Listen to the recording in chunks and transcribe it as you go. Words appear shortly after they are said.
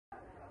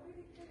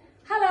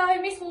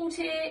Hello, Miss Ward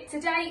here.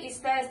 Today is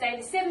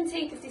Thursday the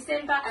 17th of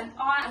December and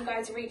I am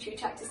going to read you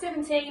chapter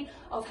 17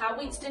 of How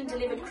Winston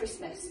Delivered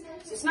Christmas.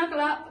 So snuggle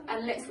up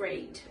and let's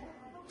read.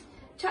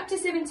 Chapter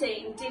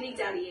 17,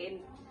 Dilly-dallying.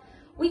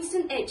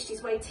 Winston edged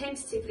his way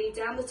tentatively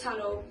down the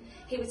tunnel.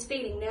 He was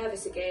feeling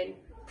nervous again.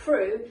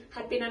 Prue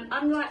had been an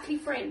unlikely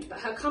friend, but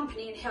her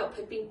company and help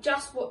had been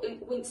just what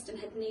Winston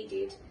had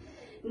needed.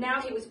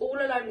 Now he was all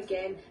alone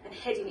again and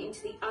heading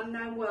into the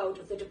unknown world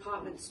of the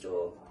department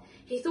store.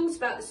 He thought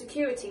about the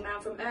security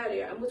man from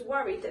earlier and was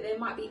worried that there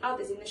might be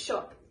others in the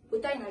shop.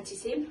 Would they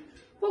notice him?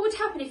 What would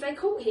happen if they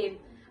caught him?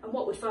 And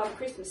what would Father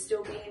Christmas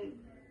still be in?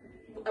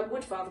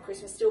 Would Father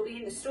Christmas still be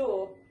in the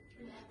store?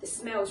 The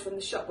smells from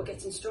the shop were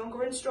getting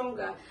stronger and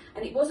stronger,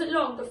 and it wasn't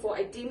long before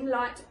a dim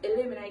light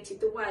illuminated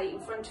the way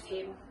in front of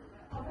him.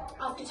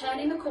 After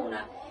turning the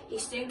corner, he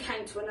soon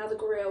came to another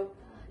grill.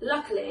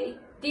 Luckily,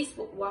 this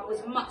one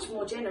was much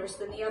more generous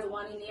than the other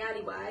one in the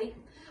alleyway.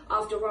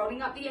 After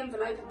rolling up the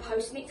envelope and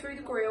posting it through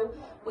the grill,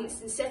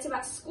 Winston set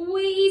about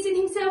squeezing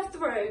himself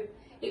through.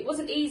 It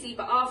wasn't easy,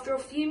 but after a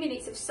few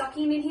minutes of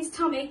sucking in his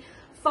tummy,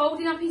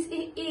 folding up his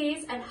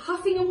ears and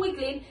huffing and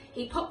wiggling,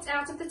 he popped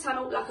out of the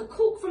tunnel like a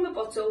cork from a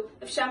bottle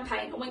of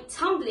champagne and went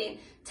tumbling,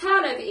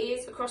 towel over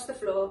ears, across the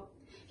floor.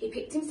 He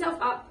picked himself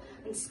up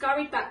and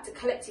scurried back to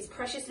collect his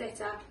precious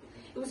letter.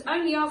 It was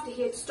only after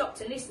he had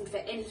stopped and listened for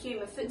any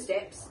human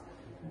footsteps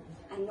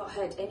and not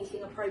heard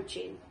anything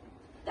approaching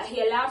that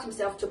he allowed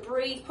himself to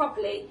breathe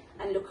properly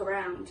and look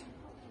around.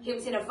 He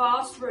was in a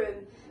vast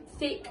room.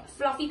 Thick,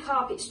 fluffy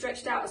carpet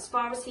stretched out as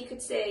far as he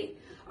could see.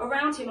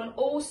 Around him on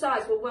all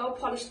sides were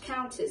well-polished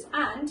counters,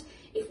 and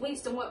if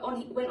Winston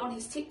went on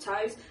his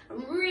tiptoes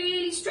and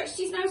really stretched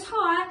his nose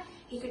high,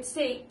 he could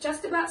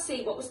just about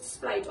see what was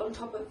displayed on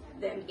top of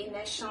them in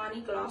their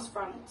shiny glass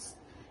fronts.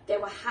 There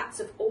were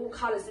hats of all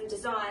colours and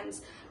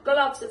designs,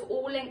 gloves of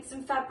all lengths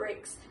and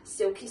fabrics,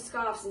 silky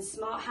scarves and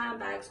smart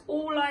handbags,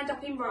 all lined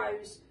up in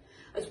rows.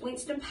 As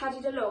Winston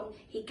padded along,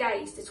 he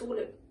gazed at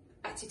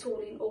it all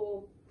in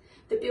awe.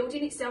 The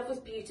building itself was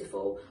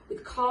beautiful,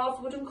 with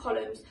carved wooden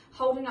columns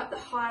holding up the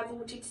high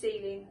vaulted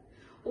ceiling.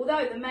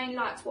 Although the main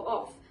lights were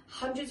off,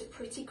 hundreds of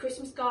pretty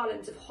Christmas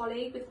garlands of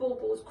holly with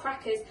baubles,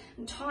 crackers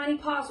and tiny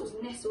parcels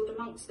nestled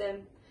amongst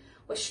them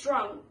were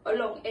strung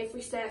along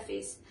every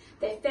surface,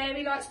 their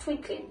fairy lights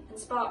twinkling and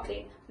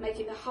sparkling,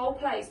 making the whole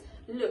place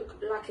look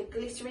like a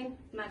glittering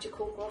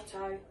magical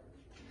grotto.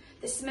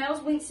 The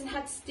smells Winston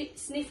had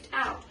sniffed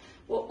out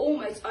were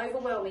almost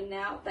overwhelming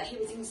now that he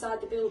was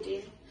inside the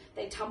building.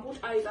 They tumbled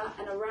over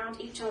and around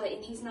each other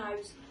in his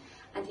nose,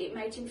 and it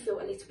made him feel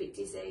a little bit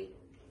dizzy.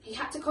 He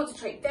had to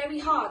concentrate very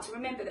hard to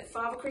remember that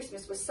Father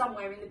Christmas was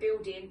somewhere in the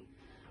building.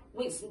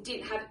 Winston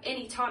didn't have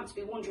any time to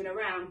be wandering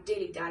around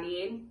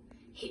dilly-dallying.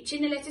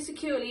 Hitching the letter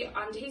securely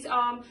under his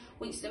arm,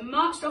 Winston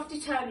marched off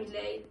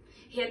determinedly.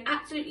 He had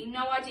absolutely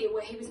no idea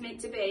where he was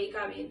meant to be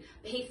going,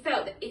 but he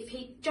felt that if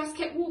he just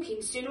kept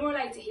walking, sooner or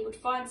later he would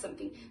find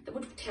something that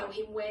would tell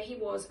him where he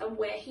was and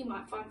where he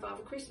might find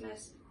Father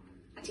Christmas.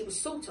 And he was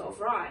sort of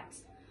right.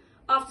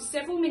 After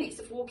several minutes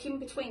of walking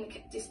between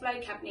the display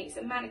cabinets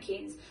and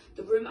mannequins,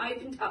 the room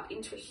opened up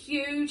into a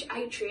huge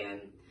atrium.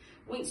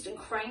 Winston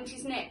craned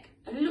his neck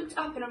and looked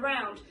up and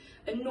around.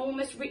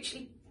 Enormous,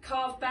 richly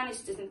carved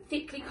banisters and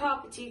thickly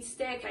carpeted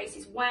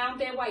staircases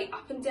wound their way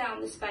up and down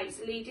the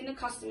space, leading the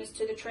customers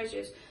to the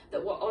treasures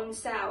that were on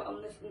sale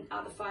on the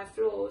other 5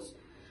 floors.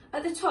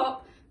 At the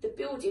top, the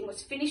building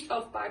was finished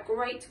off by a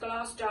great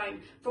glass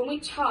dome from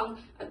which hung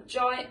a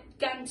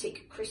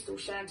gigantic crystal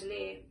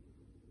chandelier.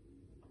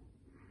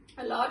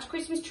 A large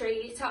Christmas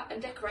tree, lit up and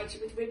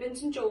decorated with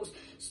ribbons and jewels,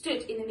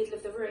 stood in the middle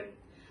of the room.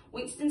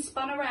 Winston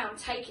spun around,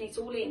 taking it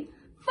all in.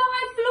 5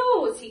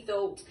 floors, he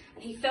thought,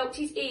 and he felt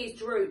his ears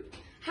droop.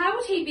 How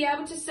would he be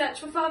able to search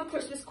for Father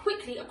Christmas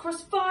quickly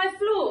across 5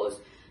 floors?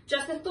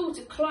 Just the thought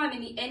of climbing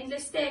the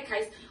endless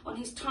staircase on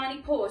his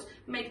tiny paws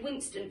made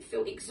Winston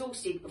feel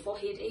exhausted before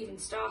he had even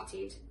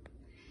started.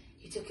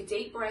 He took a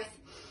deep breath.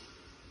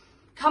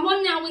 Come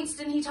on now,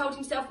 Winston, he told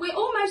himself. We're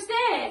almost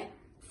there.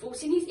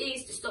 Forcing his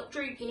ears to stop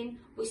drooping,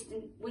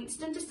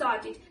 Winston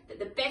decided that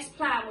the best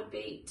plan would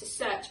be to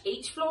search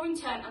each floor in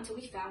turn until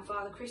he found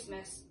Father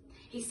Christmas.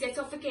 He set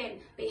off again,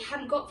 but he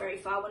hadn't got very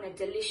far when a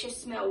delicious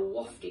smell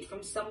wafted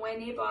from somewhere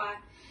nearby.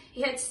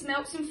 He had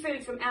smelt some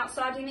food from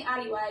outside in the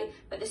alleyway,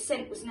 but the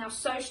scent was now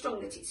so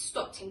strong that it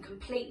stopped him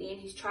completely in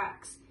his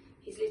tracks.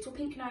 His little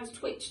pink nose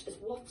twitched as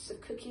wafts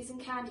of cookies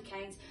and candy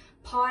canes,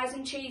 pies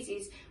and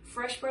cheeses,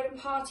 fresh bread and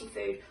party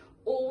food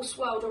all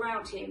swirled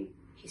around him.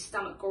 His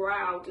stomach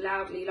growled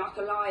loudly like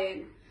a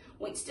lion.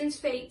 Winston's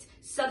feet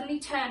suddenly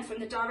turned from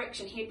the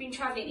direction he had been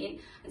travelling in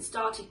and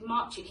started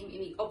marching him in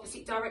the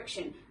opposite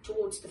direction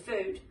towards the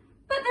food.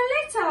 But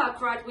the letter!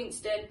 Cried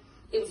Winston.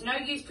 It was no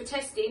use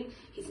protesting.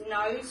 His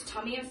nose,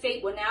 tummy and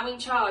feet were now in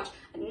charge,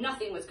 and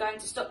nothing was going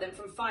to stop them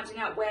from finding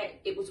out where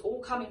it was all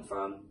coming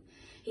from.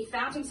 He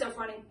found himself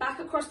running back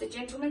across the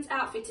gentlemen's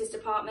outfitters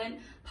department,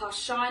 past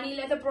shiny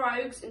leather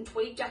brogues and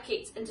tweed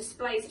jackets and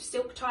displays of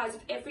silk ties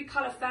of every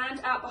colour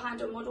fanned out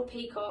behind a model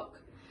peacock.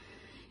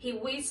 He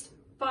whizzed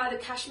by the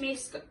cashmere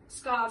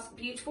scarves,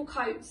 beautiful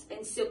coats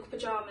and silk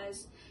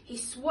pyjamas. He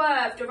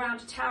swerved around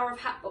a tower of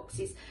hat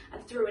boxes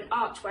and through an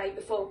archway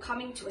before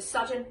coming to a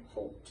sudden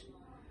halt.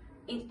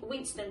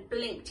 Winston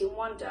blinked in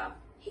wonder.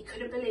 He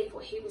couldn't believe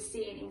what he was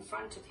seeing in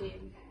front of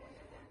him.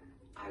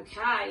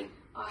 Okay,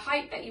 I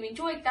hope that you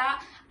enjoyed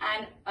that,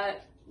 and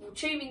we'll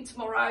tune in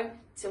tomorrow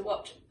to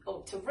watch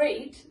or to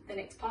read the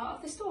next part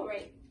of the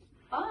story.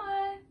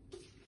 Bye!